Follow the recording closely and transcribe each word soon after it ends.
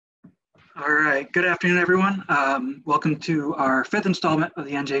All right. Good afternoon, everyone. Welcome to our fifth installment of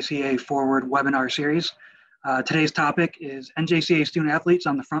the NJCAA Forward Webinar Series. Today's topic is NJCAA student athletes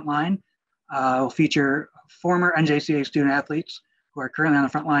on the front line. We'll feature former NJCAA student athletes who are currently on the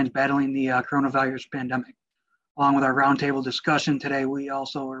front lines battling the coronavirus pandemic. Along with our roundtable discussion today, we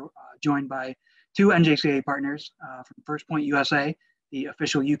also are joined by two NJCAA partners from First Point USA, the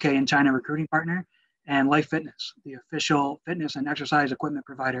official UK and China recruiting partner, and Life Fitness, the official fitness and exercise equipment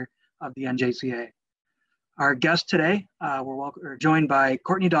provider of the NJCAA. Our guests today, we're joined by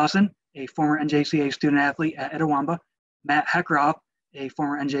Courtney Dawson, a former NJCAA student athlete at Itawamba, Matt Heckroth, a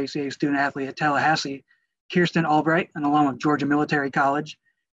former NJCAA student athlete at Tallahassee, Kirsten Albright, an alum of Georgia Military College,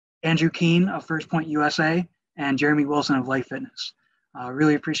 Andrew Kean of First Point USA, and Jeremy Wilson of Life Fitness.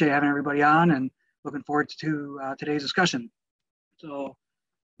 Really appreciate having everybody on and looking forward to today's discussion. So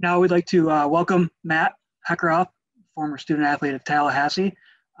now we'd like to welcome Matt Heckroth, former student athlete at Tallahassee.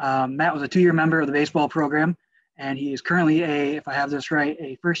 Matt was a two-year member of the baseball program, and he is currently if I have this right,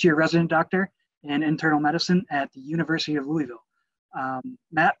 a first-year resident doctor in internal medicine at the University of Louisville.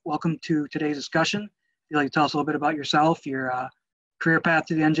 Matt, welcome to today's discussion. If you'd like to tell us a little bit about yourself, your career path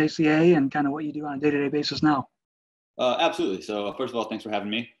to the NJCAA, and kind of what you do on a day-to-day basis now. Absolutely. So first of all, thanks for having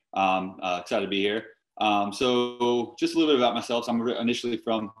me. Excited to be here. So just a little bit about myself. So I'm initially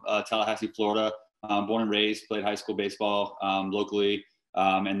from Tallahassee, Florida. Born and raised, played high school baseball locally.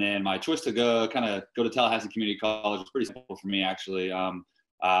 And then my choice to go to Tallahassee Community College was pretty simple for me, actually. Like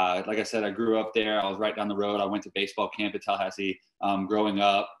I said, I grew up there. I was right down the road. I went to baseball camp at Tallahassee. Growing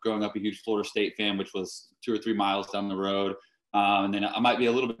up a huge Florida State fan, which was 2 or 3 miles down the road. And then I might be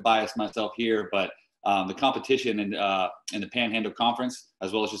a little bit biased myself here, but the competition in the Panhandle Conference,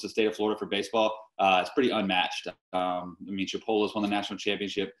 as well as just the state of Florida for baseball, is pretty unmatched. Chipola's won the national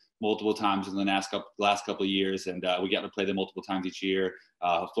championship multiple times in the last couple of years, and we got to play them multiple times each year.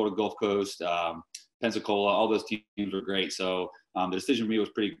 Florida Gulf Coast, Pensacola, all those teams were great. So the decision for me was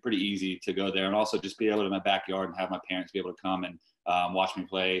pretty easy to go there, and also just be able to in my backyard and have my parents be able to come and watch me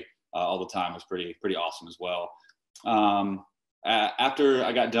play all the time was pretty awesome as well. After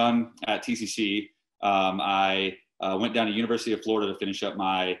I got done at TCC, I went down to University of Florida to finish up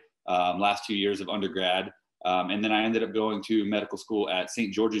my last 2 years of undergrad. And then I ended up going to medical school at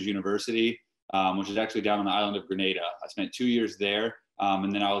St. George's University, which is actually down on the island of Grenada. I spent 2 years there.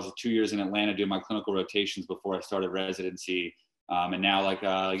 And then I was 2 years in Atlanta doing my clinical rotations before I started residency. And now, like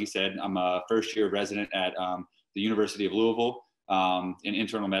you said, I'm a first-year resident at the University of Louisville in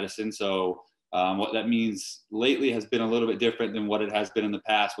internal medicine. So what that means lately has been a little bit different than what it has been in the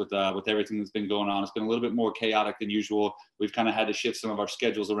past with everything that's been going on. It's been a little bit more chaotic than usual. We've kind of had to shift some of our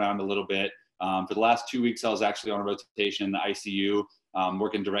schedules around a little bit. For the last 2 weeks, I was actually on a rotation in the ICU,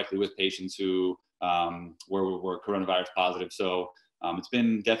 working directly with patients who were coronavirus positive. So it's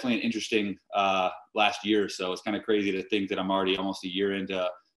been definitely an interesting last year or so. It's kind of crazy to think that I'm already almost a year into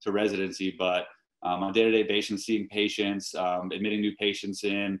residency, but on a day-to-day basis, seeing patients, admitting new patients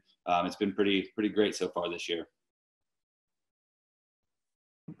in, it's been pretty great so far this year.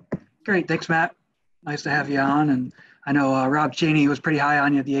 Great, thanks, Matt. Nice to have you on. And I know Rob Cheney was pretty high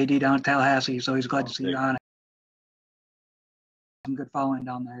on you, the AD down at Tallahassee, so he's glad to see you on. Some good following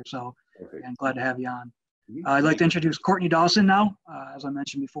down there, so I'm glad to have you on. I'd like to introduce Courtney Dawson now. As I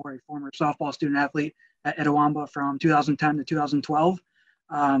mentioned before, a former softball student athlete at Itawamba from 2010 to 2012.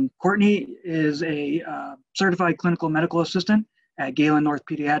 Courtney is a certified clinical medical assistant at Galen North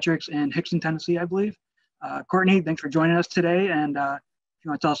Pediatrics in Hickson, Tennessee, I believe. Courtney, thanks for joining us today. And if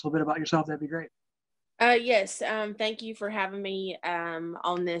you want to tell us a little bit about yourself, that'd be great. Yes, thank you for having me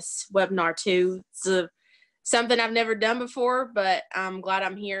on this webinar too. It's something I've never done before, but I'm glad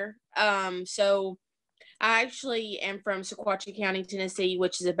I'm here. So I actually am from Sequatchie County, Tennessee,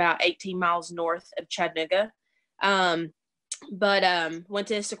 which is about 18 miles north of Chattanooga. But went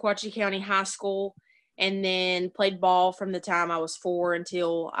to Sequatchie County High School and then played ball from the time I was 4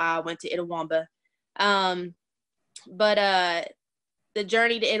 until I went to Itawamba. But the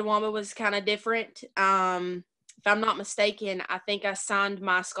journey to Itawamba was kind of different. If I'm not mistaken, I think I signed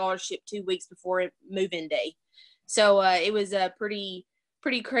my scholarship 2 weeks before move-in day. So it was a pretty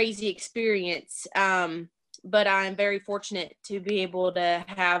crazy experience. But I'm very fortunate to be able to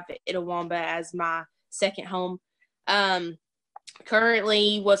have Itawamba as my second home.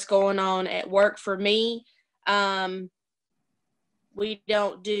 Currently, what's going on at work for me, we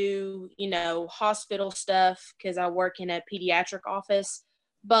don't do, hospital stuff because I work in a pediatric office,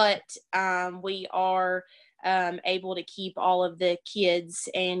 but we are able to keep all of the kids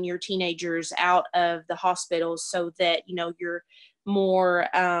and your teenagers out of the hospitals so that, you're more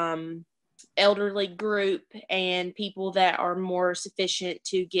elderly group and people that are more sufficient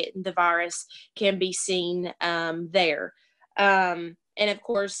to get the virus can be seen there. And of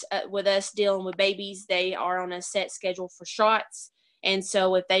course, with us dealing with babies, they are on a set schedule for shots. And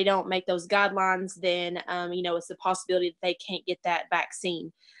so if they don't make those guidelines, then, it's a possibility that they can't get that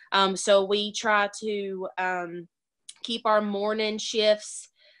vaccine. So we try to keep our morning shifts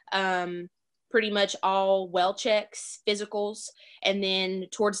pretty much all well checks, physicals. And then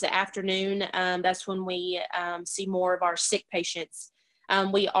towards the afternoon, that's when we see more of our sick patients.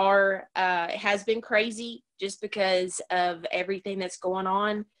 It has been crazy just because of everything that's going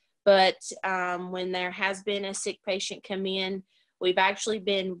on. But when there has been a sick patient come in, we've actually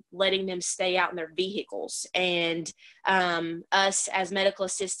been letting them stay out in their vehicles. And us as medical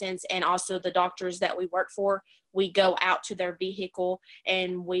assistants and also the doctors that we work for, we go out to their vehicle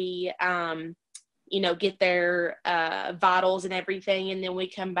and we, get their vitals and everything. And then we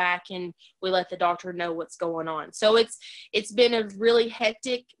come back and we let the doctor know what's going on. So it's been a really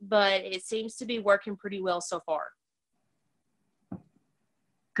hectic, but it seems to be working pretty well so far.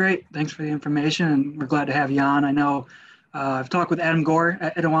 Great. Thanks for the information. And we're glad to have you on. I know I've talked with Adam Gore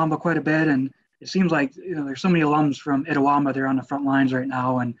at Itawamba quite a bit, and it seems like there's so many alums from Itawamba. They're on the front lines right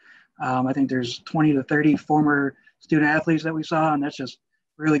now, and I think there's 20 to 30 former student athletes that we saw, and that's just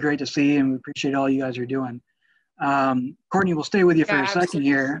really great to see, and we appreciate all you guys are doing. Courtney, we'll stay with you for a second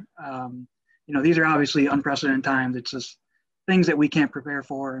here. These are obviously unprecedented times. It's just things that we can't prepare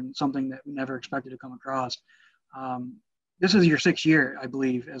for and something that we never expected to come across. This is your 6th year, I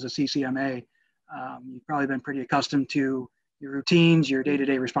believe, as a CCMA. You've probably been pretty accustomed to your routines, your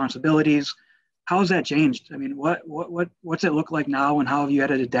day-to-day responsibilities. How has that changed? I mean, what's it look like now, and how have you had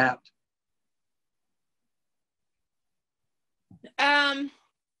to adapt?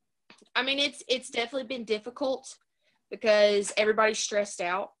 It's definitely been difficult because everybody's stressed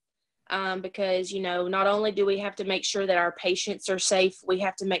out. Because, not only do we have to make sure that our patients are safe, we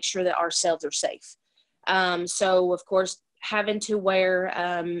have to make sure that ourselves are safe. So of course, having to wear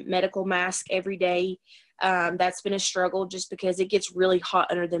medical mask every day, that's been a struggle just because it gets really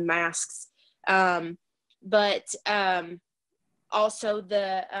hot under the masks. But also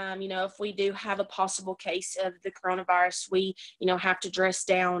if we do have a possible case of the coronavirus, we, have to dress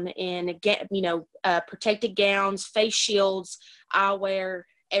down in, protective gowns, face shields, eyewear,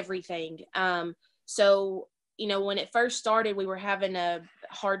 everything. So when it first started, we were having a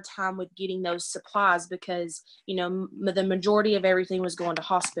hard time with getting those supplies because, the majority of everything was going to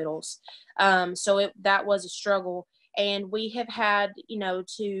hospitals. So that was a struggle. And we have had,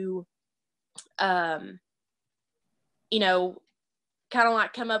 to, kind of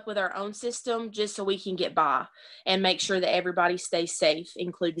like come up with our own system just so we can get by and make sure that everybody stays safe,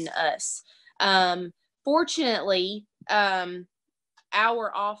 including us. Fortunately,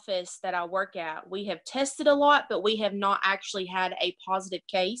 our office that I work at, we have tested a lot, but we have not actually had a positive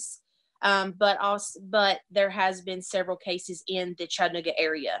case. But there has been several cases in the Chattanooga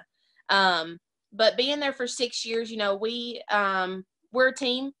area. But being there for 6 years, we're a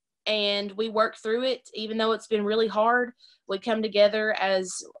team and we work through it. Even though it's been really hard, we come together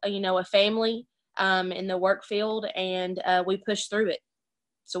as, a family in the work field, and we push through it.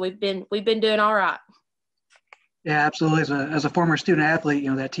 So we've been doing all right. Yeah, absolutely. As a former student athlete,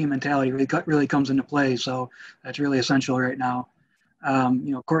 that team mentality really comes into play. So that's really essential right now.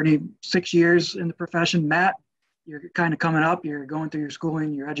 Courtney, 6 years in the profession. Matt, you're kind of coming up. You're going through your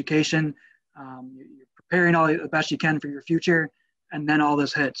schooling, your education. You're preparing all the best you can for your future. And then all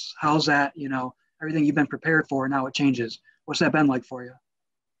this hits. How's that, everything you've been prepared for, now it changes. What's that been like for you?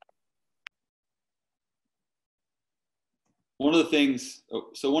 One of the things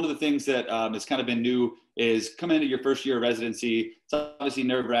that has kind of been new is coming into your first year of residency. It's obviously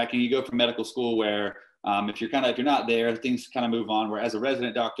nerve-wracking. You go from medical school where if you're not there, things kind of move on. Where as a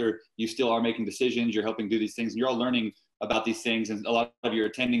resident doctor, you still are making decisions. You're helping do these things, and you're all learning about these things. And a lot of your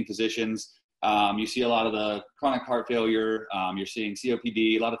attending physicians, you see a lot of the chronic heart failure. You're seeing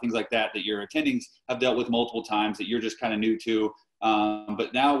COPD, a lot of things like that your attendings have dealt with multiple times that you're just kind of new to.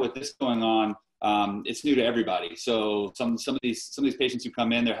 But now with this going on, it's new to everybody. So some of these patients who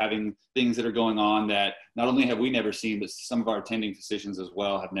come in, they're having things that are going on that not only have we never seen, but some of our attending physicians as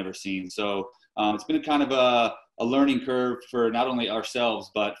well have never seen. So it's been kind of a learning curve for not only ourselves,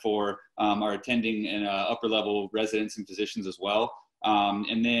 but for our attending and upper level residents and physicians as well.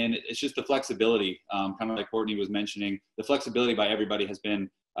 And then it's just the flexibility, kind of like Courtney was mentioning, the flexibility by everybody has been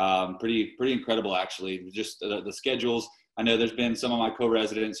pretty incredible, actually. Just the schedules. I know there's been some of my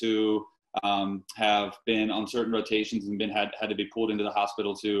co-residents who have been on certain rotations and had to be pulled into the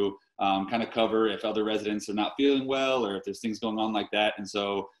hospital to kind of cover if other residents are not feeling well or if there's things going on like that. And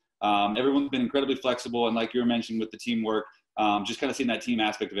so everyone's been incredibly flexible. And like you were mentioning with the teamwork, just kind of seeing that team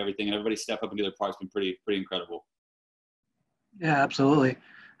aspect of everything and everybody step up and do their part has been pretty incredible. Yeah, absolutely.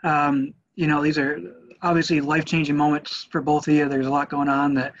 These are obviously life-changing moments for both of you. There's a lot going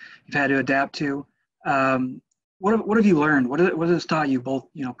on that you've had to adapt to. What have you learned? What has this taught you, both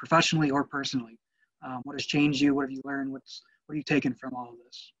professionally or personally? What has changed you? What have you learned? What are you taking from all of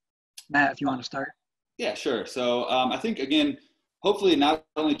this? Matt, if you want to start. Yeah, sure. So I think, again, hopefully not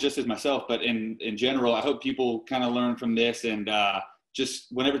only just as myself, but in general, I hope people kind of learn from this, and just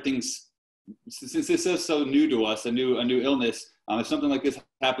whenever things, since this is so new to us, a new illness, if something like this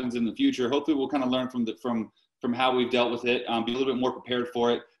happens in the future, hopefully we'll kind of learn from how we've dealt with it, be a little bit more prepared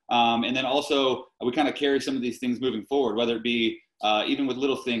for it. And then also we kind of carry some of these things moving forward, whether it be even with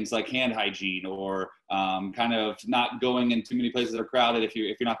little things like hand hygiene, or kind of not going in too many places that are crowded if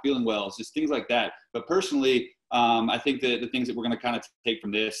you're not feeling well. It's just things like that. But personally, I think that the things that we're going to kind of take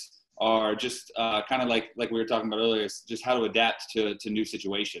from this are just kind of like we were talking about earlier, is just how to adapt to new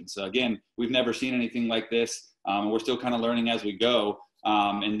situations. So again, we've never seen anything like this. We're still kind of learning as we go.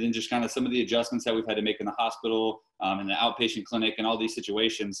 And then just kind of some of the adjustments that we've had to make in the hospital, in the outpatient clinic, and all these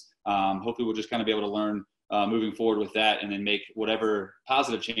situations. Hopefully we'll just kind of be able to learn moving forward with that, and then make whatever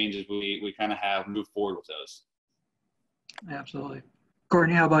positive changes we kind of have move forward with those. Absolutely.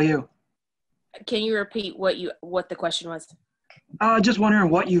 Courtney, how about you? Can you repeat what the question was? Just wondering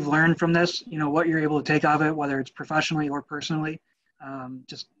what you've learned from this, what you're able to take out of it, whether it's professionally or personally.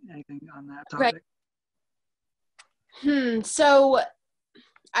 Just anything on that topic. Okay. So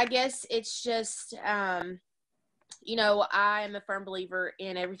I guess it's just, I am a firm believer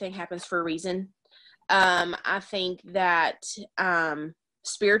in everything happens for a reason. I think that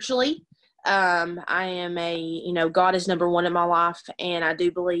spiritually, I am God is number one in my life. And I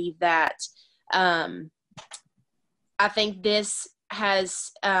do believe that I think this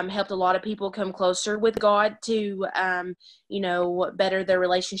has helped a lot of people come closer with God to, better their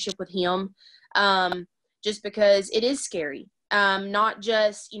relationship with Him, just because it is scary, not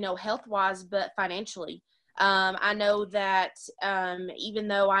just, health-wise, but financially. I know that even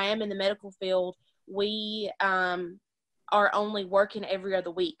though I am in the medical field, we are only working every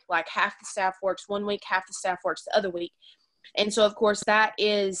other week. Like half the staff works one week, half the staff works the other week. And so, of course, that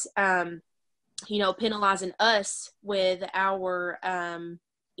is penalizing us with our,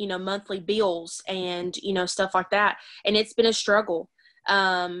 monthly bills and, stuff like that. And it's been a struggle.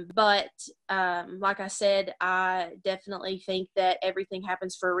 But like I said, I definitely think that everything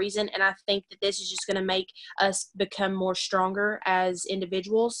happens for a reason. And I think that this is just going to make us become more stronger as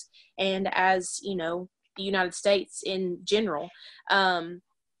individuals and as, the United States in general.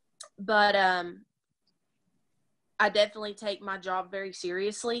 But I definitely take my job very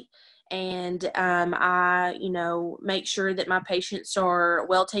seriously. And I, make sure that my patients are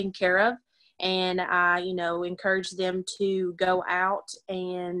well taken care of. And I, encourage them to go out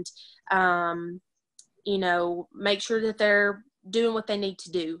and, make sure that they're doing what they need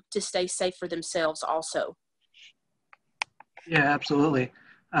to do to stay safe for themselves also. Yeah, absolutely.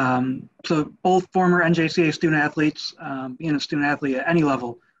 So both former NJCAA student athletes, being a student athlete at any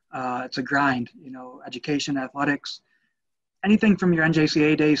level, it's a grind, education, athletics. Anything from your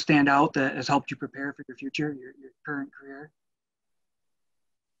NJCAA days stand out that has helped you prepare for your future, your current career?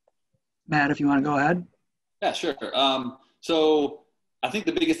 Matt, if you want to go ahead. Yeah, sure. So I think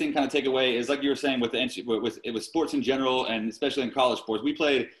the biggest thing kind of take away is, like you were saying, with sports in general, and especially in college sports, we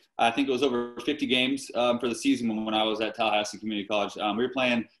played, I think it was over 50 games for the season when I was at Tallahassee Community College. We were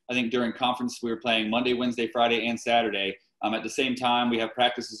playing, I think during conference, we were playing Monday, Wednesday, Friday, and Saturday. At the same time, we have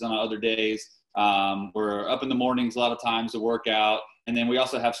practices on other days. We're up in the mornings a lot of times to work out. And then we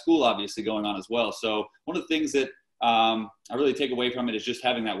also have school obviously going on as well. So one of the things that I really take away from it is just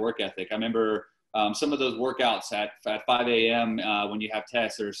having that work ethic. I remember some of those workouts at 5 a.m. When you have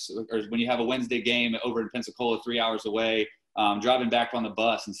tests, or when you have a Wednesday game over in Pensacola, 3 hours away, driving back on the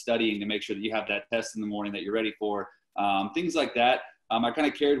bus and studying to make sure that you have that test in the morning that you're ready for. Things like that. I kind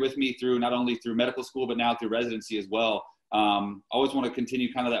of carried with me through, not only through medical school, but now through residency as well. Always want to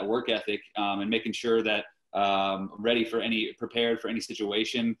continue kind of that work ethic and making sure that prepared for any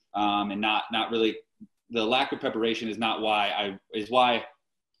situation, and not really, the lack of preparation is why I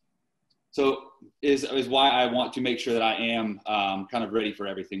want to make sure that I am kind of ready for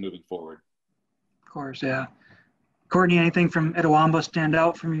everything moving forward. Of course, yeah. Courtney, anything from Itawamba stand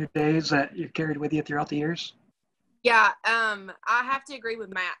out from your days that you've carried with you throughout the years? Yeah, I have to agree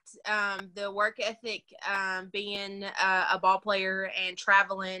with Matt. The work ethic, being a ball player and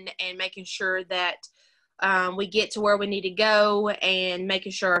traveling and making sure that we get to where we need to go and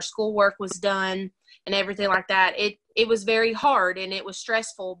making sure our schoolwork was done and everything like that. It was very hard and it was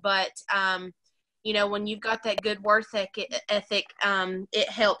stressful, but you know, when you've got that good work ethic, it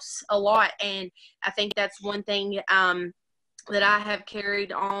helps a lot. And I think that's one thing that I have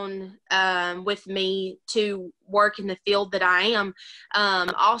carried on with me to work in the field that I am.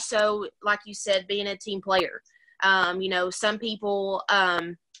 Also, like you said, being a team player. You know, some people,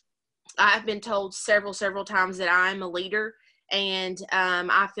 I've been told several times that I'm a leader. And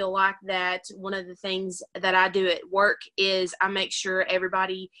I feel like that one of the things that I do at work is I make sure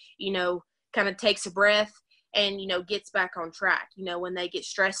everybody, you know, kind of takes a breath and, you know, gets back on track. You know, when they get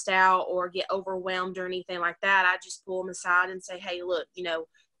stressed out or get overwhelmed or anything like that, I just pull them aside and say, hey, look, you know,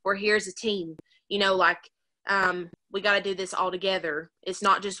 we're here as a team, you know, like we got to do this all together. It's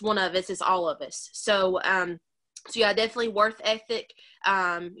not just one of us, it's all of us. So yeah, definitely work ethic,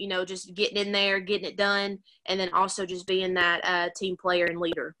 you know, just getting in there, getting it done, and then also just being that team player and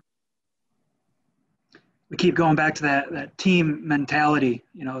leader. We keep going back to that team mentality,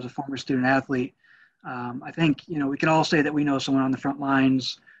 you know, as a former student athlete. I think, you know, we can all say that we know someone on the front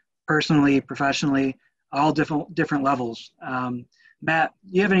lines personally, professionally, all different levels. Matt,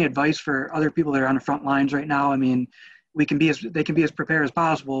 do you have any advice for other people that are on the front lines right now? I mean, they can be as prepared as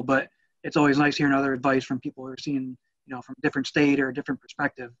possible, but it's always nice hearing other advice from people who are seeing, you know, from a different state or a different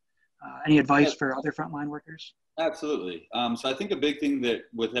perspective. Any advice for other frontline workers? Absolutely. So I think a big thing that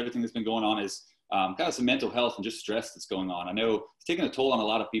with everything that's been going on is kind of some mental health and just stress that's going on. I know it's taking a toll on a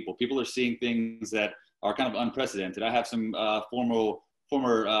lot of people. People are seeing things that are kind of unprecedented. I have some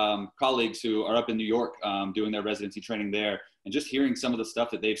former colleagues who are up in New York doing their residency training there, and just hearing some of the stuff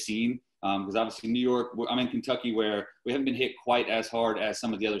that they've seen. Because obviously New York, I'm in Kentucky, where we haven't been hit quite as hard as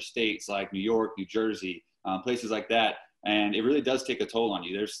some of the other states like New York, New Jersey, places like that. And it really does take a toll on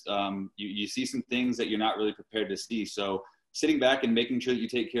you. There's you see some things that you're not really prepared to see. So sitting back and making sure that you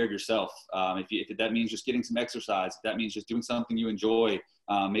take care of yourself. If that means just getting some exercise, if that means just doing something you enjoy,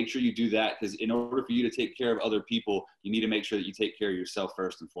 make sure you do that, because in order for you to take care of other people, you need to make sure that you take care of yourself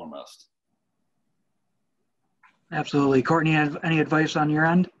first and foremost. Absolutely. Courtney, any advice on your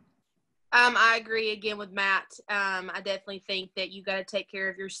end? I agree again with Matt. I definitely think that you got to take care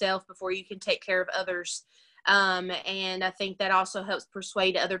of yourself before you can take care of others. And I think that also helps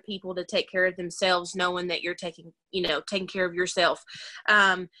persuade other people to take care of themselves, knowing that you're taking care of yourself.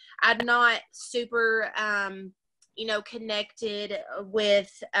 I'm not super, connected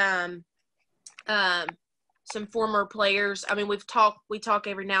with, some former players. I mean, we talk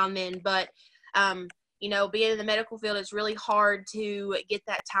every now and then, but, being in the medical field, it's really hard to get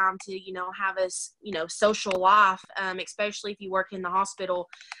that time to, have a, social life, especially if you work in the hospital.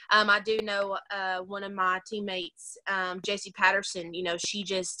 I do know one of my teammates, JC Patterson, she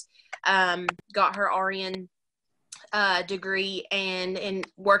just got her RN degree and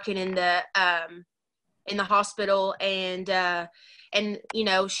working in the hospital. And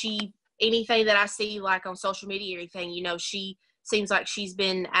she, anything that I see like on social media or anything, she seems like she's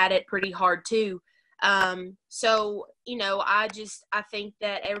been at it pretty hard too. So, I think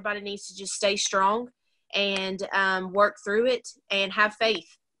that everybody needs to just stay strong and work through it and have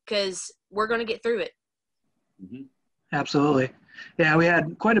faith, because we're going to get through it. Mm-hmm. Absolutely. Yeah, we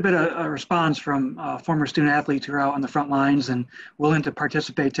had quite a bit of a response from former student athletes who are out on the front lines and willing to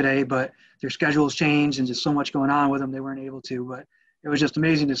participate today, but their schedules changed and just so much going on with them, they weren't able to. But it was just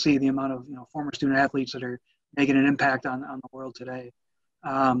amazing to see the amount of former student athletes that are making an impact on the world today.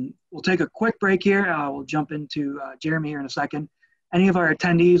 We'll take a quick break here. We'll jump into Jeremy here in a second. Any of our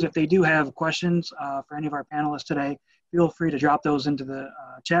attendees, if they do have questions for any of our panelists today, feel free to drop those into the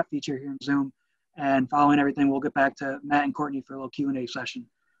chat feature here in Zoom. And following everything, we'll get back to Matt and Courtney for a little Q&A session.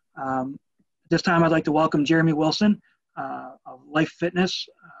 This time, I'd like to welcome Jeremy Wilson of Life Fitness.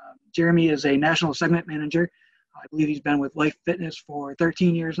 Jeremy is a national segment manager. I believe he's been with Life Fitness for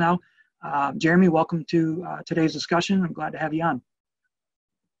 13 years now. Jeremy, welcome to today's discussion. I'm glad to have you on.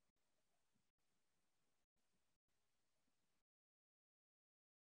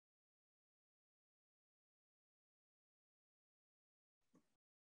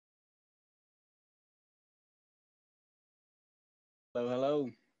 Hello.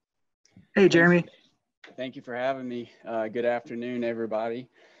 Hey, Jeremy. Thank you for having me. Good afternoon, everybody.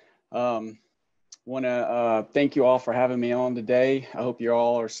 Want to thank you all for having me on today. I hope you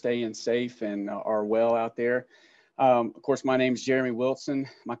all are staying safe and are well out there. Of course, my name is Jeremy Wilson.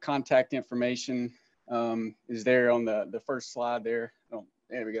 My contact information is there on the first slide there. Oh,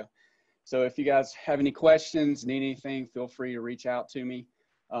 there we go. So if you guys have any questions, need anything, feel free to reach out to me.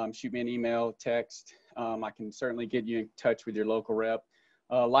 Shoot me an email, text. I can certainly get you in touch with your local rep.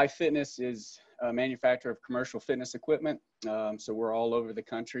 Life Fitness is a manufacturer of commercial fitness equipment. So we're all over the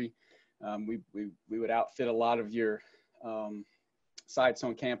country. We would outfit a lot of your sites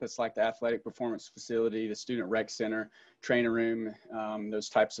on campus, like the athletic performance facility, the student rec center, trainer room, those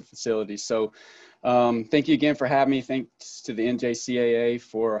types of facilities. So thank you again for having me. Thanks to the NJCAA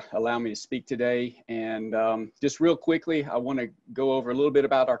for allowing me to speak today. And just real quickly, I want to go over a little bit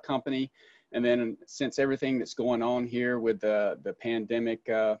about our company. And then since everything that's going on here with the pandemic,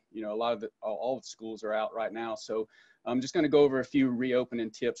 you know, all the schools are out right now. So I'm just going to go over a few reopening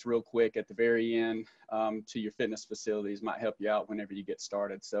tips real quick at the very end to your fitness facilities. Might help you out whenever you get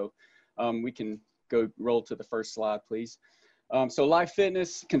started. So we can roll to the first slide, please. So Life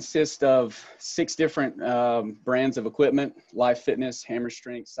Fitness consists of 6 different brands of equipment: Life Fitness, Hammer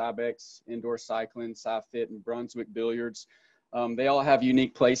Strength, Cybex, Indoor Cycling, SciFit, and Brunswick Billiards. They all have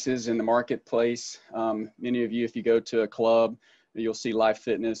unique places in the marketplace. Many of you, if you go to a club, you'll see Life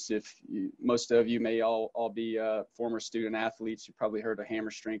Fitness. Most of you may all be former student athletes. You probably heard of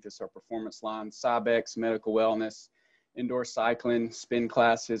Hammer Strength. It's our performance line. Cybex, medical wellness, indoor cycling, spin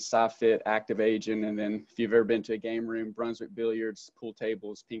classes, SciFit, active aging. And then if you've ever been to a game room, Brunswick Billiards, pool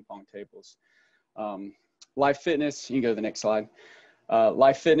tables, ping pong tables. Life Fitness, you can go to the next slide.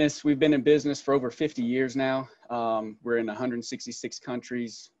 Life Fitness, we've been in business for over 50 years now. We're in 166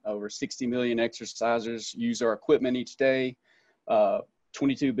 countries. Over 60 million exercisers use our equipment each day.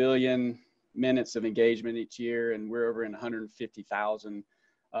 22 billion minutes of engagement each year, and we're over in 150,000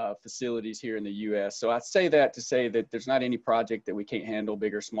 facilities here in the U.S. So I say that to say that there's not any project that we can't handle,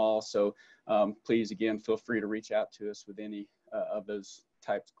 big or small. So please, again, feel free to reach out to us with any of those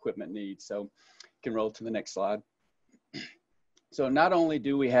types of equipment needs. So you can roll to the next slide. So not only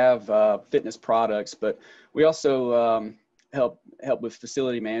do we have fitness products, but we also help with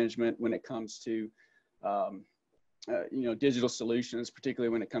facility management when it comes to you know, digital solutions,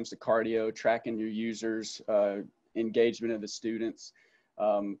 particularly when it comes to cardio, tracking your users, engagement of the students.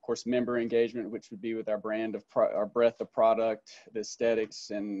 Of course, member engagement, which would be with our our breadth of product, the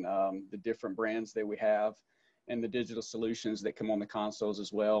aesthetics, and the different brands that we have, and the digital solutions that come on the consoles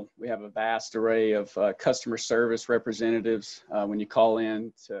as well. We have a vast array of customer service representatives. When you call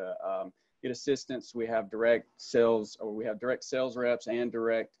in to get assistance, we have direct sales reps and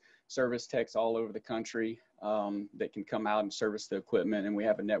direct service techs all over the country that can come out and service the equipment. And we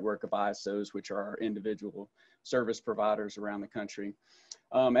have a network of ISOs, which are our individual service providers around the country.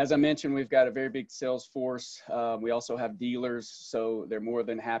 As I mentioned, we've got a very big sales force. We also have dealers, so they're more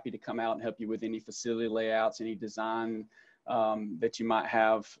than happy to come out and help you with any facility layouts, any design that you might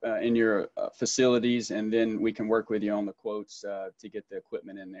have in your facilities, and then we can work with you on the quotes to get the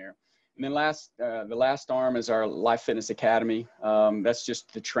equipment in there. And then the last arm is our Life Fitness Academy. That's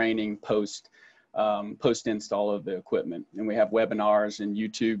just the training post install of the equipment, and we have webinars and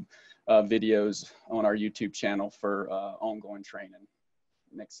YouTube videos on our YouTube channel for ongoing training.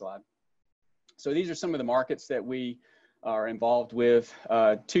 Next slide. So these are some of the markets that we are involved with.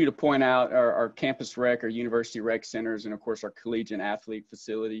 2 to point out are our campus rec or university rec centers, and of course our collegiate athlete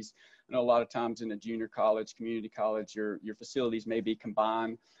facilities. I know a lot of times in a junior college, community college, your facilities may be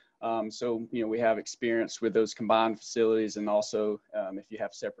combined. So, you know, we have experience with those combined facilities, and also if you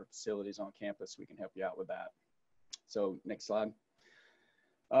have separate facilities on campus, we can help you out with that. So next slide.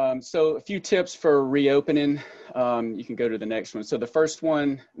 So a few tips for reopening. You can go to the next one. So the first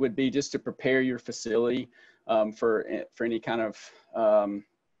one would be just to prepare your facility for any kind of,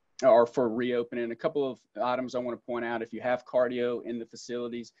 or for reopening. A couple of items I want to point out: if you have cardio in the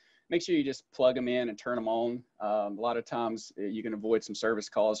facilities, make sure you just plug them in and turn them on. A lot of times you can avoid some service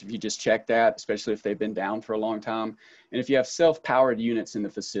calls if you just check that, especially if they've been down for a long time. And if you have self-powered units in the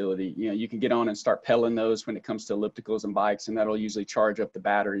facility, you know, you can get on and start pedaling those when it comes to ellipticals and bikes, and that'll usually charge up the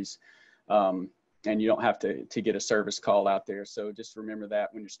batteries. And you don't have to get a service call out there. So just remember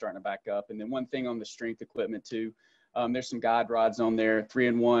that when you're starting to back up. And then one thing on the strength equipment too, there's some guide rods on there,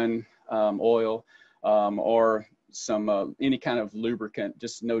 3-in-1 oil, or some any kind of lubricant,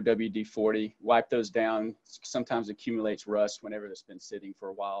 just no WD-40. Wipe those down. Sometimes accumulates rust whenever it's been sitting for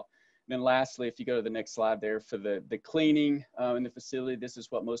a while. And then lastly, if you go to the next slide there, for the cleaning in the facility, this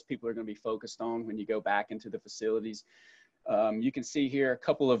is what most people are going to be focused on when you go back into the facilities. You can see here a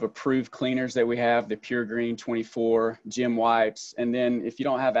couple of approved cleaners that we have: the Pure Green 24, gym wipes. And then if you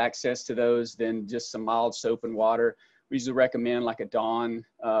don't have access to those, then just some mild soap and water. We usually recommend like a Dawn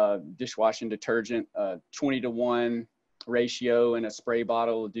dishwashing detergent, 20-to-1 ratio in a spray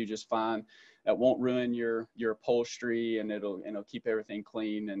bottle will do just fine. That won't ruin your upholstery, and it'll keep everything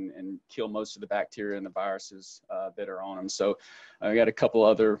clean and kill most of the bacteria and the viruses that are on them. So I got a couple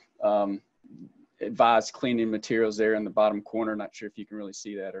other advised cleaning materials there in the bottom corner. Not sure if you can really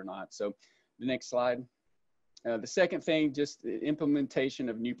see that or not. So the next slide. The second thing, just the implementation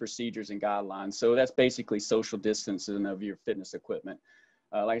of new procedures and guidelines. So that's basically social distancing of your fitness equipment.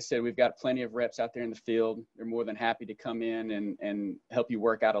 Like I said, we've got plenty of reps out there in the field. They're more than happy to come in and help you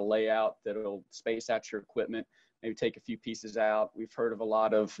work out a layout that'll space out your equipment, maybe take a few pieces out. We've heard of a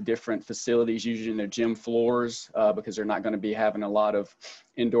lot of different facilities using their gym floors because they're not going to be having a lot of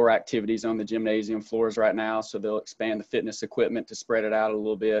indoor activities on the gymnasium floors right now. So they'll expand the fitness equipment to spread it out a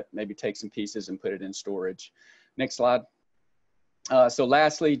little bit, maybe take some pieces and put it in storage. Next slide. So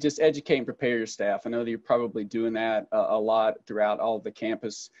lastly, just educate and prepare your staff. I know that you're probably doing that a lot throughout all of the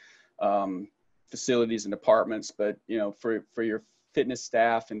campus facilities and departments, but for your fitness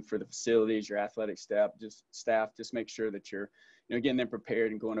staff and for the facilities, your athletic staff, just make sure that you're getting them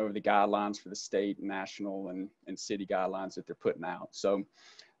prepared and going over the guidelines for the state, national, and city guidelines that they're putting out. So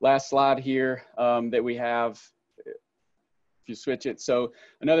last slide here that we have, if you switch it. So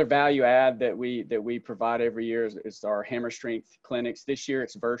another value add that we provide every year is our hammer strength clinics. This year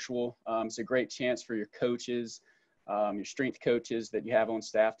it's virtual. It's a great chance for your coaches, your strength coaches that you have on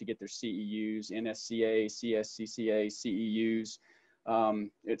staff to get their CEUs, NSCA, CSCCA, CEUs.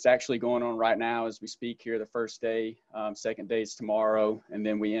 It's actually going on right now as we speak here, the first day, second day is tomorrow, and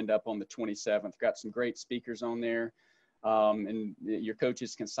then we end up on the 27th. Got some great speakers on there. And your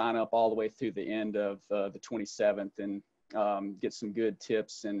coaches can sign up all the way through the end of the 27th and get some good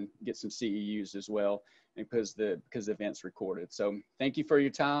tips and get some CEUs as well, because the event's recorded. So thank you for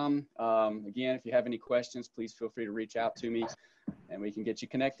your time. Again, if you have any questions, please feel free to reach out to me and we can get you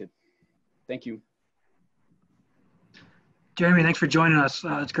connected. Thank you. Jeremy, thanks for joining us.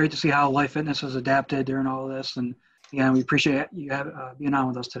 It's great to see how Life Fitness has adapted during all of this. And again, we appreciate you being on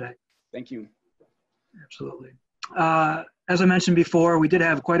with us today. Thank you. Absolutely. As I mentioned before, we did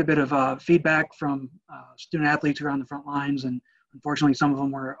have quite a bit of feedback from student athletes who are on the front lines, and unfortunately some of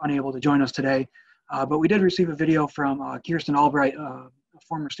them were unable to join us today. But we did receive a video from Kirsten Albright, a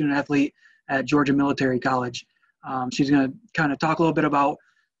former student athlete at Georgia Military College. She's going to kind of talk a little bit about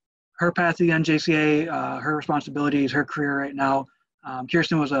her path to the NJCAA, her responsibilities, her career right now.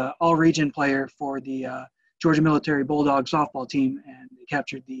 Kirsten was an all-region player for the Georgia Military Bulldog softball team, and they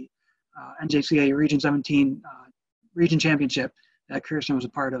captured the NJCAA Region 17 region championship that Kirsten was a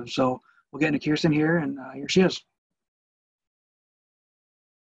part of. So we'll get into Kirsten here, and here she is.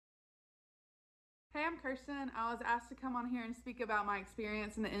 Hey, I'm Kirsten. I was asked to come on here and speak about my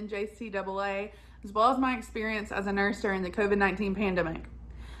experience in the NJCAA, as well as my experience as a nurse during the COVID-19 pandemic.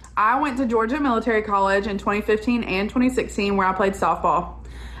 I went to Georgia Military College in 2015 and 2016, where I played softball.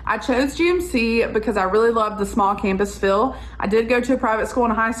 I chose GMC because I really loved the small campus feel. I did go to a private school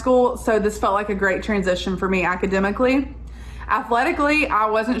in high school, so this felt like a great transition for me academically. Athletically, I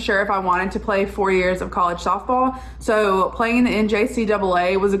wasn't sure if I wanted to play 4 years of college softball, so playing in the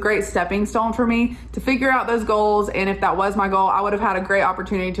NJCAA was a great stepping stone for me to figure out those goals, and if that was my goal, I would have had a great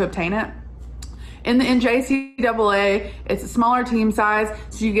opportunity to obtain it. In the NJCAA, it's a smaller team size,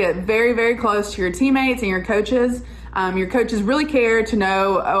 so you get very, very close to your teammates and your coaches. Your coaches really care to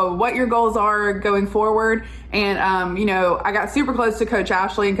know what your goals are going forward. And, I got super close to Coach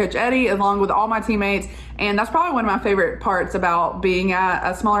Ashley and Coach Eddie, along with all my teammates. And that's probably one of my favorite parts about being at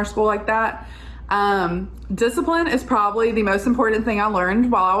a smaller school like that. Discipline is probably the most important thing I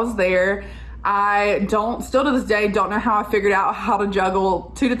learned while I was there. Still to this day, don't know how I figured out how to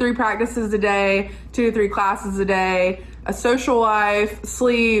juggle 2 to 3 practices a day, 2 to 3 classes a day, a social life,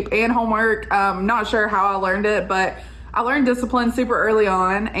 sleep, and homework. Not sure how I learned it, but I learned discipline super early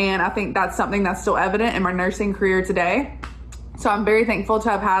on, and I think that's something that's still evident in my nursing career today. So I'm very thankful to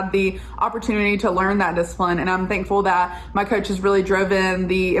have had the opportunity to learn that discipline, and I'm thankful that my coaches really drove in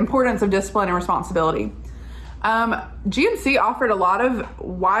the importance of discipline and responsibility. GMC offered a lot of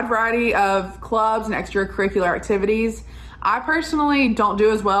wide variety of clubs and extracurricular activities. I personally don't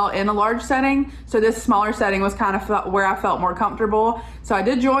do as well in a large setting, so this smaller setting was kind of where I felt more comfortable. So I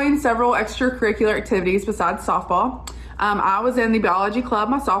did join several extracurricular activities besides softball. I was in the biology club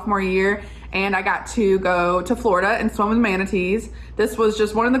my sophomore year, and I got to go to Florida and swim with manatees. This was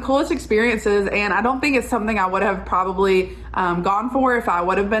just one of the coolest experiences, and I don't think it's something I would have probably gone for if I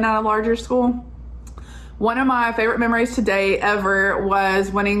would have been at a larger school. One of my favorite memories to date ever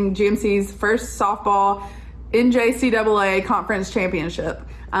was winning GMC's first softball NJCAA conference championship.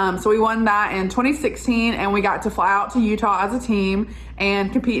 So we won that in 2016, and we got to fly out to Utah as a team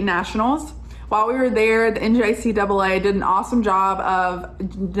and compete in nationals. While we were there, the NJCAA did an awesome job of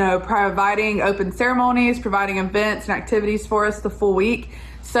providing open ceremonies, providing events and activities for us the full week.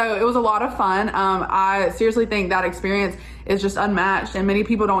 So it was a lot of fun. I seriously think that experience is just unmatched, and many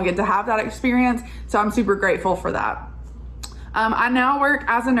people don't get to have that experience. So I'm super grateful for that. I now work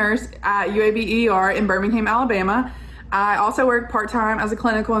as a nurse at UAB ER in Birmingham, Alabama. I also work part-time as a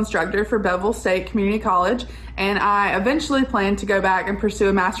clinical instructor for Bevel State Community College, and I eventually plan to go back and pursue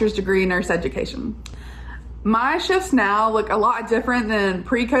a master's degree in nurse education. My shifts now look a lot different than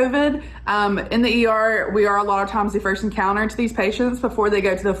pre-COVID. In the ER, we are a lot of times the first encounter to these patients before they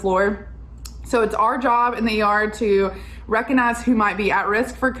go to the floor. So it's our job in the ER to recognize who might be at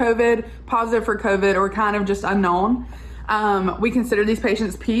risk for COVID, positive for COVID, or kind of just unknown. We consider these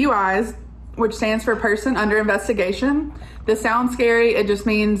patients PUIs, which stands for person under investigation. This sounds scary. It just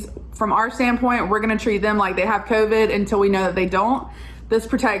means from our standpoint, we're going to treat them like they have COVID until we know that they don't. This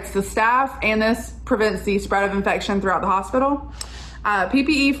protects the staff and this prevents the spread of infection throughout the hospital.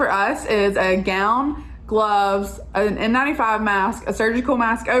 PPE for us is a gown, gloves, an N95 mask, a surgical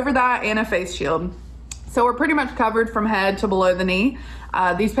mask over that, and a face shield. So we're pretty much covered from head to below the knee.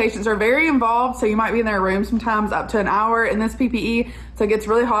 These patients are very involved, so you might be in their room sometimes up to an hour in this PPE, so it gets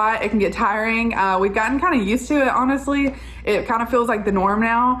really hot, it can get tiring. We've gotten kind of used to it, honestly. It kind of feels like the norm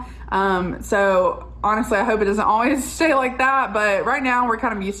now. So honestly, I hope it doesn't always stay like that, but right now we're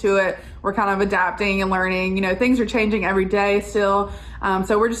kind of used to it. We're kind of adapting and learning. You know, things are changing every day still.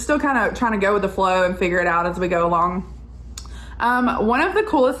 So we're just still kind of trying to go with the flow and figure it out as we go along. One of the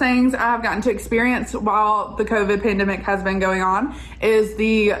coolest things I've gotten to experience while the COVID pandemic has been going on is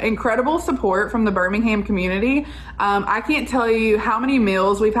the incredible support from the Birmingham community. I can't tell you how many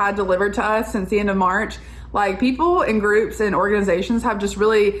meals we've had delivered to us since the end of March. Like, people in groups and organizations have just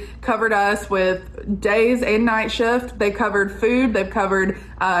really covered us with days and night shift. They've covered food, they've covered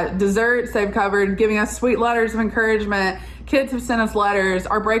desserts, they've covered giving us sweet letters of encouragement. Kids have sent us letters.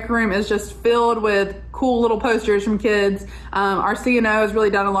 Our break room is just filled with cool little posters from kids. Our CNO has really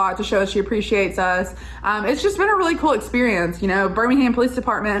done a lot to show us she appreciates us. It's just been a really cool experience. You know, Birmingham Police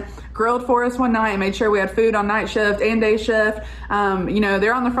Department grilled for us one night and made sure we had food on night shift and day shift. You know,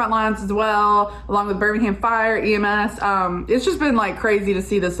 they're on the front lines as well, along with Birmingham Fire, EMS. It's just been like crazy to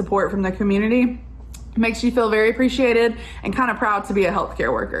see the support from the community. It makes you feel very appreciated and kind of proud to be a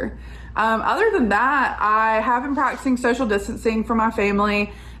healthcare worker. Other than that, I have been practicing social distancing for my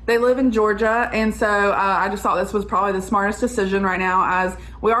family. They live in Georgia, and so I just thought this was probably the smartest decision right now, as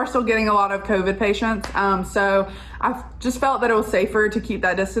we are still getting a lot of COVID patients. So I just felt that it was safer to keep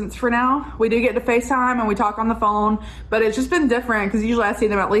that distance for now. We do get to FaceTime and we talk on the phone, but it's just been different because usually I see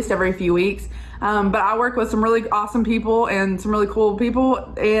them at least every few weeks. But I work with some really awesome people and some really cool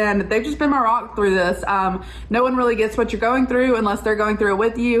people, and they've just been my rock through this. No one really gets what you're going through unless they're going through it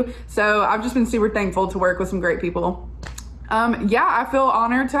with you. So I've just been super thankful to work with some great people. Yeah, I feel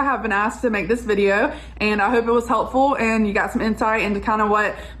honored to have been asked to make this video, and I hope it was helpful and you got some insight into kind of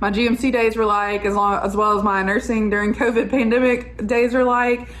what my GMC days were like, as well as my nursing during COVID pandemic days are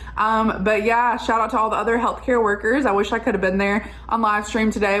like. But yeah, shout out to all the other healthcare workers. I wish I could have been there on live stream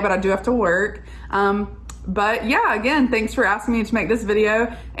today, but I do have to work. But yeah, again, thanks for asking me to make this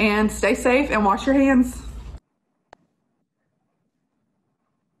video, and stay safe and wash your hands.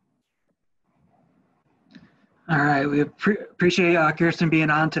 All right, we appreciate Kirsten being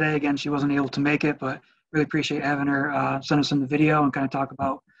on today. Again, she wasn't able to make it, but really appreciate having her send us in the video and kind of talk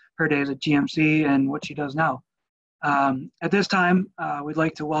about her days at GMC and what she does now. At this time, we'd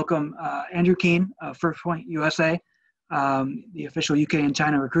like to welcome Andrew Kean of First Point USA, the official UK and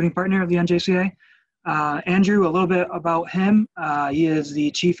China recruiting partner of the NJCAA. Andrew, a little bit about him. He is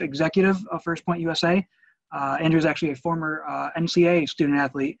the chief executive of First Point USA. Andrew is actually a former NCAA student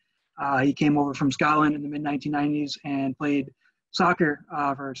athlete. He came over from Scotland in the mid-1990s and played soccer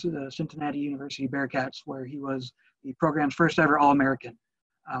for the Cincinnati University Bearcats, where he was the program's first ever All-American.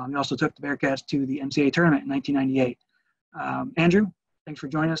 He also took the Bearcats to the NCAA tournament in 1998. Andrew, thanks for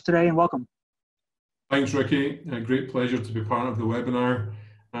joining us today, and welcome. Thanks, Ricky. A great pleasure to be part of the webinar,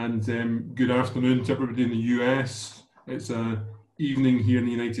 and good afternoon to everybody in the US. It's an evening here in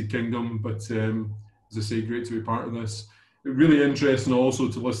the United Kingdom, but as I say, great to be part of this. Really interesting also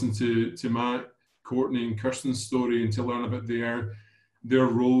to listen to Matt, Courtney and Kirsten's story and to learn about their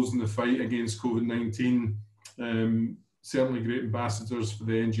roles in the fight against COVID-19. Certainly great ambassadors for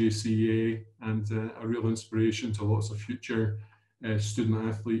the NJCAA and a real inspiration to lots of future student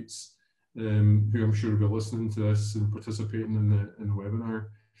athletes who I'm sure will be listening to this and participating in the webinar.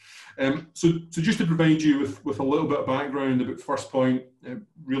 So just to provide you with a little bit of background about First Point,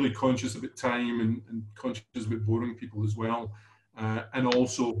 really conscious about time and conscious about boring people as well, and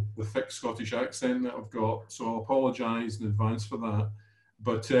also the thick Scottish accent that I've got, so I'll apologise in advance for that.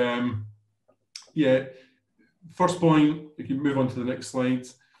 But yeah, First Point, if you move on to the next slide,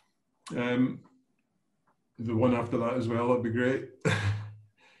 the one after that as well, that'd be great.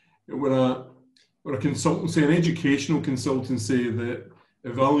 we're a consultancy, an educational consultancy that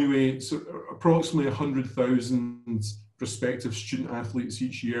evaluates approximately 100,000 prospective student athletes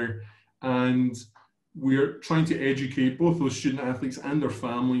each year, and we're trying to educate both those student athletes and their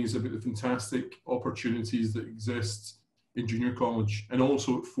families about the fantastic opportunities that exist in junior college and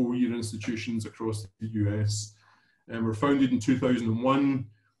also at four-year institutions across the US. And we're founded in 2001,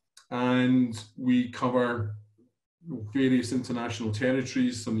 and we cover various international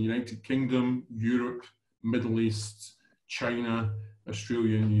territories from the United Kingdom, Europe, Middle East, China,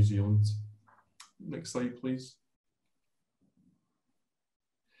 Australia, and New Zealand. Next slide, please.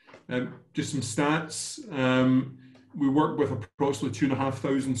 Just some stats. We work with approximately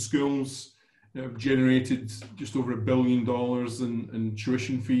 2,500 schools, generated just over $1 billion in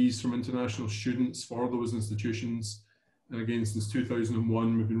tuition fees from international students for those institutions. And again, since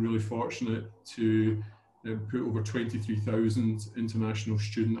 2001, we've been really fortunate to put over 23,000 international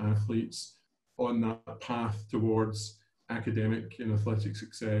student athletes on that path towards academic and athletic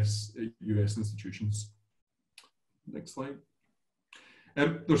success at US institutions. Next slide.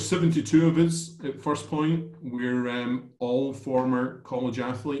 There's 72 of us at First Point. We're all former college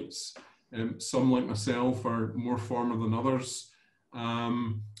athletes. Some, like myself, are more former than others.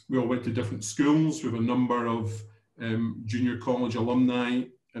 We all went to different schools. We have a number of junior college alumni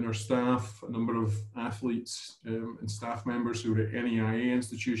in our staff, a number of athletes and staff members who are at NAIA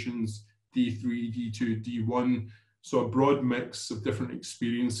institutions, D3, D2, D1. So a broad mix of different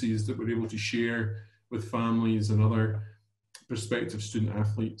experiences that we're able to share with families and other prospective student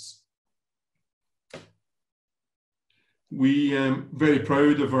athletes. We are very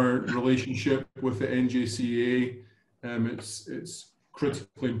proud of our relationship with the NJCAA. It's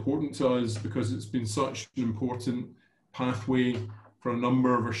critically important to us because it's been such an important pathway for a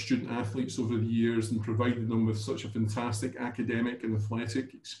number of our student athletes over the years and provided them with such a fantastic academic and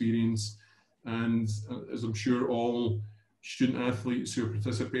athletic experience. And as I'm sure all student athletes who are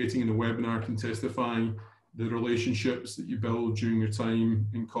participating in the webinar can testify, the relationships that you build during your time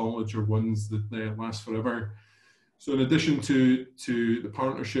in college are ones that last forever. So in addition to the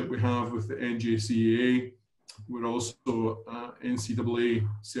partnership we have with the NJCAA, we're also NCAA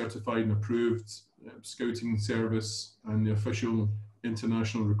certified and approved scouting service and the official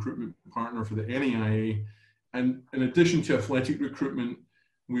international recruitment partner for the NAIA. And in addition to athletic recruitment,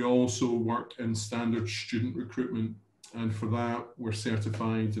 we also work in standard student recruitment. And for that, we're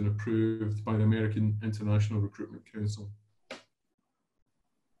certified and approved by the American International Recruitment Council.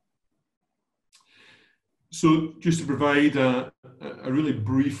 So just to provide a really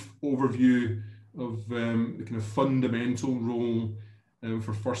brief overview of the kind of fundamental role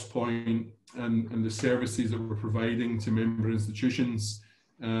for First Point and the services that we're providing to member institutions.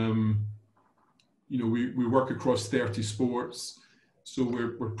 You know, we work across 30 sports. So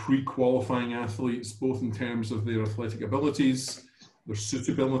we're pre-qualifying athletes, both in terms of their athletic abilities, their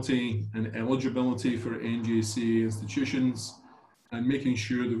suitability and eligibility for NJCAA institutions, and making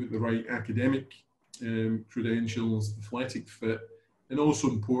sure they've got the right academic credentials, athletic fit, and also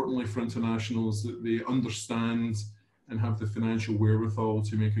importantly for internationals that they understand and have the financial wherewithal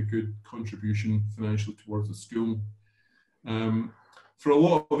to make a good contribution financially towards the school. For a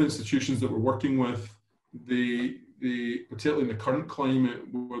lot of institutions that we're working with, particularly in the current climate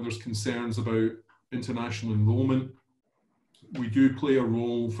where there's concerns about international enrollment, we do play a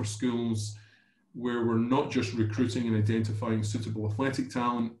role for schools where we're not just recruiting and identifying suitable athletic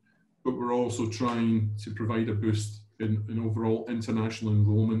talent, but we're also trying to provide a boost in overall international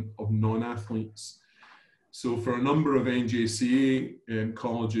enrollment of non-athletes. So for a number of NJCAA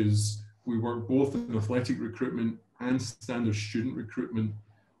colleges, we work both in athletic recruitment and standard student recruitment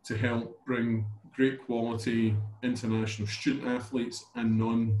to help bring great quality international student athletes and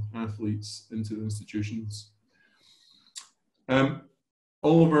non-athletes into the institutions.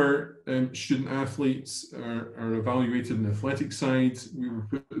 All of our student athletes are evaluated on the athletic side. We will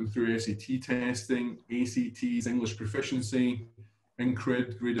put them through SAT testing, ACTs, English proficiency,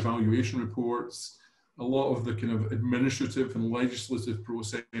 NCRED, grade evaluation reports, a lot of the kind of administrative and legislative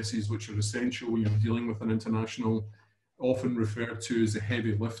processes which are essential when you're dealing with an international, often referred to as the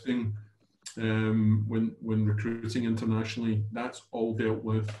heavy lifting. When recruiting internationally, that's all dealt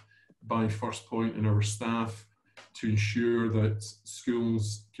with by First Point and our staff to ensure that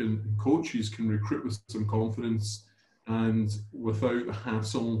schools and coaches can recruit with some confidence and without the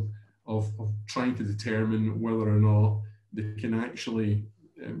hassle of trying to determine whether or not they can actually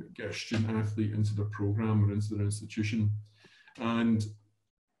get a student athlete into their program or into their institution. And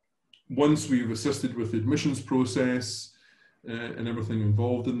once we've assisted with the admissions process and everything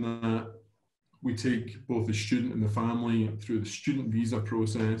involved in that, we take both the student and the family through the student visa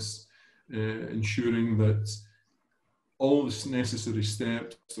process, ensuring that all the necessary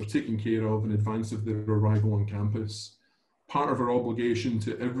steps are taken care of in advance of their arrival on campus. Part of our obligation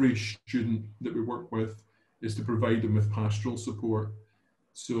to every student that we work with is to provide them with pastoral support.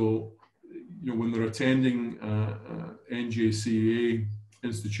 So, when they're attending NJCAA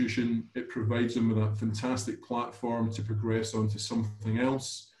institution, it provides them with that fantastic platform to progress onto something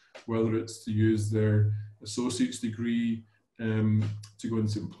else, whether it's to use their associate's degree to go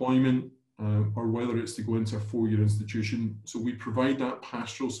into employment, or whether it's to go into a four-year institution. So we provide that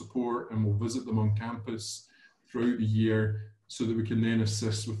pastoral support, and we'll visit them on campus throughout the year so that we can then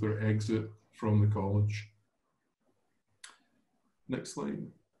assist with their exit from the college. Next slide.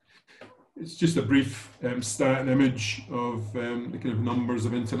 It's just a brief stat and image of the kind of numbers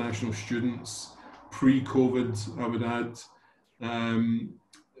of international students pre-COVID, I would add.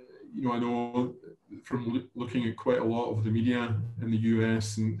 I know from looking at quite a lot of the media in the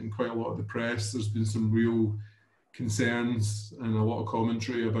US and quite a lot of the press, there's been some real concerns and a lot of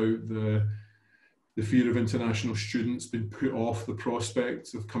commentary about the fear of international students being put off the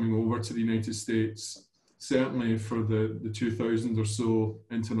prospect of coming over to the United States. Certainly for the 2,000 or so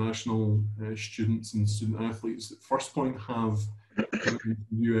international students and student athletes that First Point have come to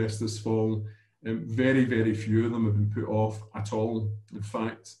the US this fall, very, very few of them have been put off at all. In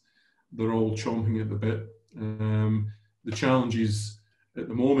fact, they're all chomping at the bit. The challenges at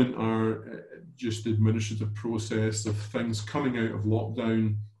the moment are just the administrative process of things coming out of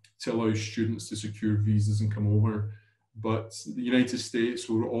lockdown to allow students to secure visas and come over. But the United States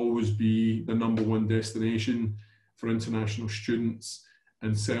will always be the #1 destination for international students.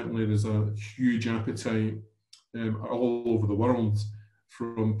 And certainly there's a huge appetite all over the world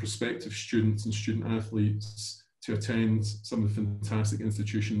from prospective students and student athletes to attend some of the fantastic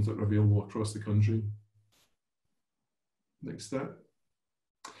institutions that are available across the country. Next step.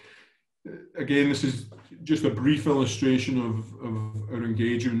 Again, this is just a brief illustration of our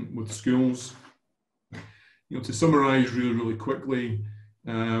engagement with schools. To summarize really quickly,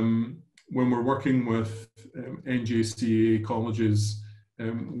 when we're working with NJCAA colleges,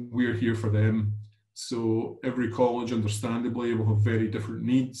 we're here for them. So every college, understandably, will have very different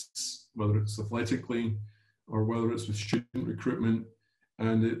needs, whether it's athletically or whether it's with student recruitment.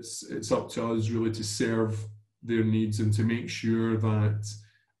 And it's up to us really to serve their needs and to make sure that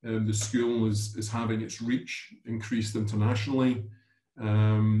the school is having its reach increased internationally,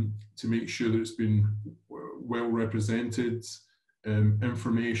 to make sure that it's been well represented,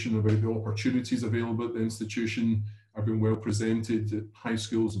 information about the opportunities available at the institution are being well presented at high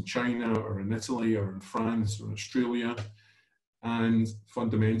schools in China or in Italy or in France or in Australia, and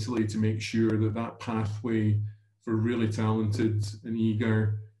fundamentally to make sure that that pathway for really talented and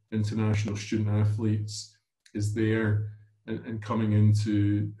eager international student athletes is there and coming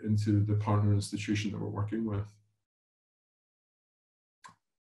into the partner institution that we're working with.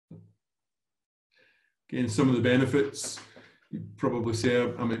 Again, some of the benefits, you'd probably say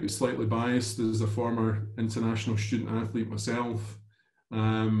I might be slightly biased as a former international student athlete myself.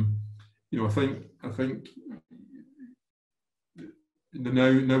 I think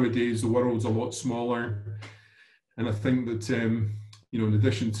nowadays the world's a lot smaller, and I think that in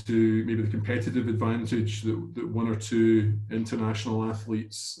addition to maybe the competitive advantage that one or two international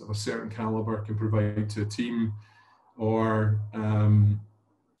athletes of a certain caliber can provide to a team, or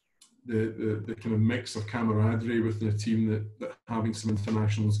the kind of mix of camaraderie within a team that having some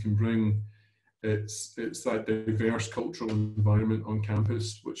internationals can bring, it's that diverse cultural environment on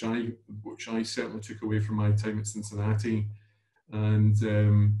campus, which I certainly took away from my time at Cincinnati. And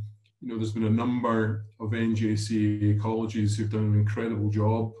there's been a number of NJCAA colleges who've done an incredible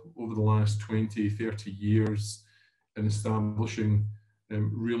job over the last 20, 30 years in establishing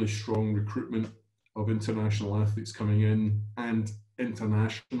really strong recruitment of international athletes coming in, and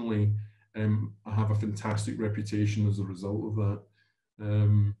internationally have a fantastic reputation as a result of that.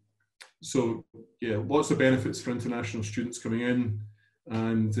 So yeah, lots of benefits for international students coming in,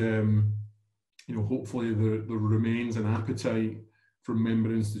 and hopefully there remains an appetite from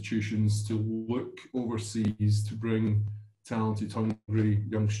member institutions to look overseas to bring talented, hungry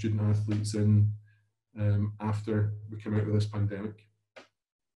young student athletes in after we come out of this pandemic.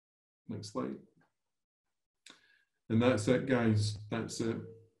 Next slide. And that's it, guys. That's it.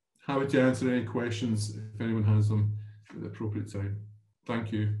 Happy to answer any questions if anyone has them at the appropriate time.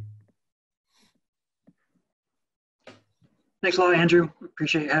 Thank you. Thanks a lot, Andrew.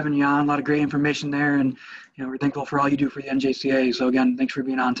 Appreciate having you on. A lot of great information there, and we're thankful for all you do for the NJCAA. So again, thanks for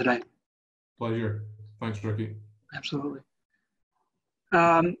being on today. Pleasure. Thanks, Ricky. Absolutely.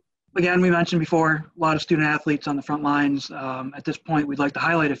 Again, we mentioned before, a lot of student athletes on the front lines. At this point, we'd like to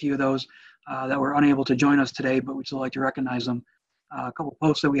highlight a few of those that were unable to join us today, but we'd still like to recognize them. A couple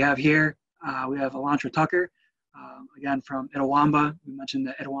posts that we have here. We have Elantra Tucker, again from Itawamba. We mentioned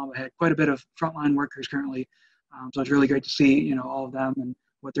that Itawamba had quite a bit of frontline workers currently, so it's really great to see all of them and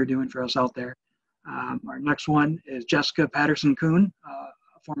what they're doing for us out there. Our next one is Jessica Patterson-Kuhn,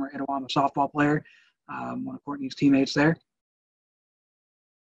 a former Itawamba softball player, one of Courtney's teammates there.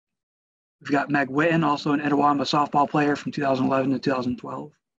 We've got Meg Witten, also an Itawamba softball player from 2011 to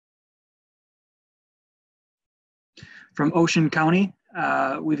 2012. From Ocean County,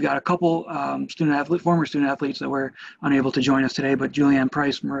 we've got a couple former student athletes that were unable to join us today, but Julianne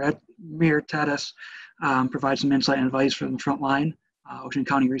Price Mirtetis provides some insight and advice from the front line. Ocean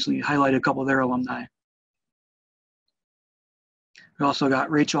County recently highlighted a couple of their alumni. We also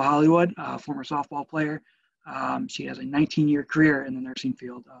got Rachel Hollywood, former softball player. She has a 19-year career in the nursing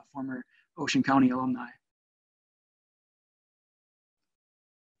field, former Ocean County alumni.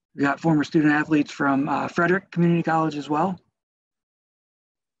 We got former student athletes from Frederick Community College as well.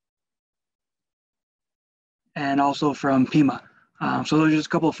 And also from Pima. So those are just a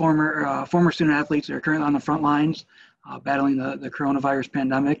couple of former student athletes that are currently on the front lines battling the coronavirus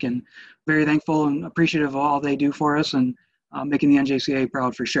pandemic, and very thankful and appreciative of all they do for us and making the NJCAA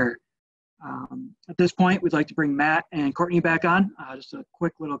proud for sure. At this point, we'd like to bring Matt and Courtney back on. Just a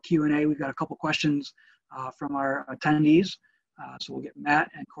quick little Q&A. We've got a couple questions from our attendees. So we'll get Matt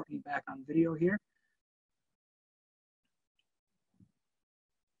and Courtney back on video here.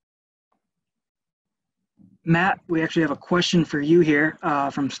 Matt, we actually have a question for you here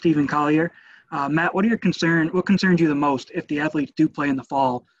from Stephen Collier. Matt, what concerns you the most if the athletes do play in the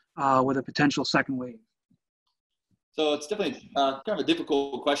fall with a potential second wave? So it's definitely kind of a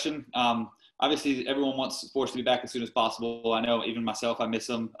difficult question. Obviously, everyone wants sports to be back as soon as possible. I know even myself, I miss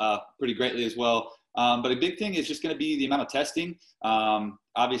them pretty greatly as well. But a big thing is just going to be the amount of testing.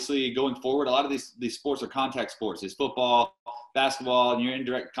 Obviously, going forward, a lot of these sports are contact sports. It's football, basketball, and you're in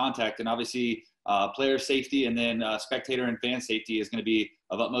direct contact. And obviously, player safety and then spectator and fan safety is going to be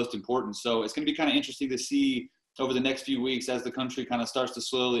of utmost importance. So it's going to be kind of interesting to see over the next few weeks as the country kind of starts to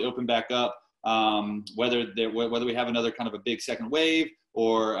slowly open back up, whether we have another kind of a big second wave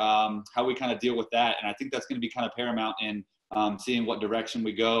or how we kind of deal with that. And I think that's going to be kind of paramount in seeing what direction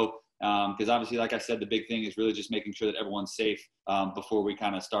we go. Because obviously, like I said, the big thing is really just making sure that everyone's safe before we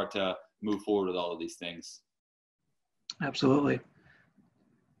kind of start to move forward with all of these things. Absolutely.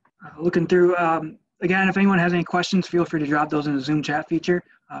 Looking through, again, if anyone has any questions, feel free to drop those in the Zoom chat feature.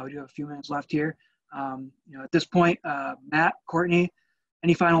 We do have a few minutes left here. At this point, Matt, Courtney,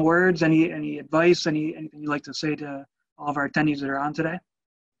 any final words, any advice, anything you'd like to say to all of our attendees that are on today?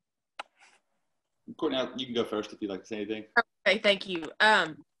 Courtney, you can go first if you'd like to say anything. Okay, thank you.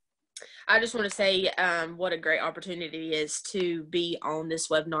 I just want to say what a great opportunity it is to be on this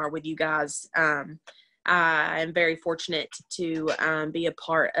webinar with you guys. I am very fortunate to be a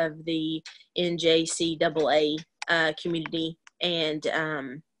part of the NJCAA community, and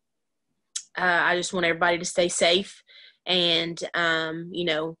I just want everybody to stay safe and,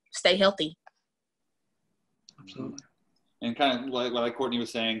 stay healthy. Absolutely. And kind of like Courtney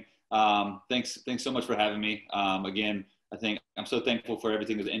was saying, thanks so much for having me. Again, I think I'm so thankful for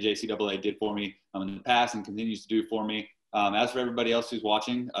everything that the NJCAA did for me in the past and continues to do for me. As for everybody else who's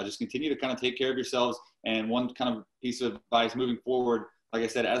watching, just continue to kind of take care of yourselves. And one kind of piece of advice moving forward, like I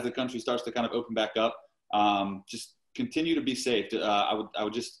said, as the country starts to kind of open back up, just continue to be safe. I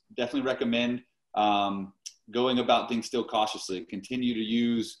would just definitely recommend going about things still cautiously. Continue to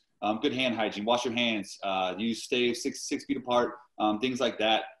use good hand hygiene, wash your hands, stay six feet apart, things like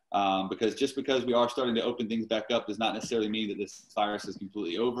that. Because just because we are starting to open things back up does not necessarily mean that this virus is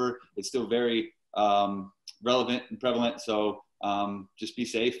completely over. It's still very relevant and prevalent. So just be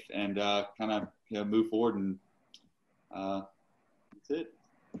safe and kind of move forward, and that's it.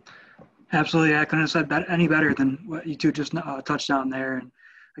 Absolutely. I couldn't have said any better than what you two just touched on there. And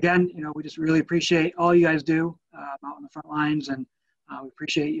again, we just really appreciate all you guys do out on the front lines, and we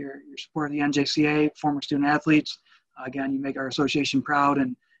appreciate your support of the NJCAA, former student athletes. Again, you make our association proud,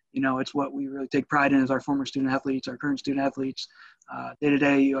 and it's what we really take pride in as our former student athletes, our current student athletes. Day to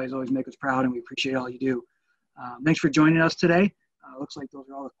day, you guys always make us proud, and we appreciate all you do. Thanks for joining us today. Looks like those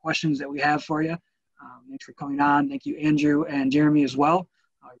are all the questions that we have for you. Thanks for coming on. Thank you, Andrew and Jeremy as well.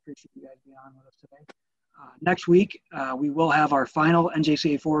 I appreciate you guys being on with us today. Next week, we will have our final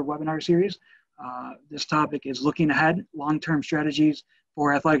NJCAA Forward Webinar Series. This topic is looking ahead, long-term strategies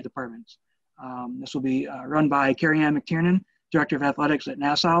for athletic departments. This will be run by Carrie Ann McTiernan, Director of Athletics at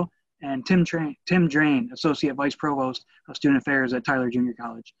Nassau, and Tim Drain, Associate Vice Provost of Student Affairs at Tyler Junior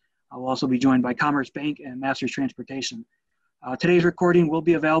College. We'll also be joined by Commerce Bank and Masters Transportation. Today's recording will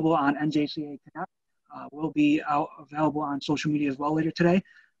be available on NJCAA Connect. Will be available on social media as well later today.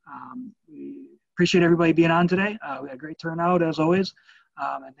 We appreciate everybody being on today. We had a great turnout as always.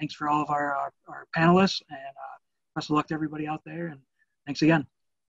 And thanks for all of our panelists, and best of luck to everybody out there. And thanks again.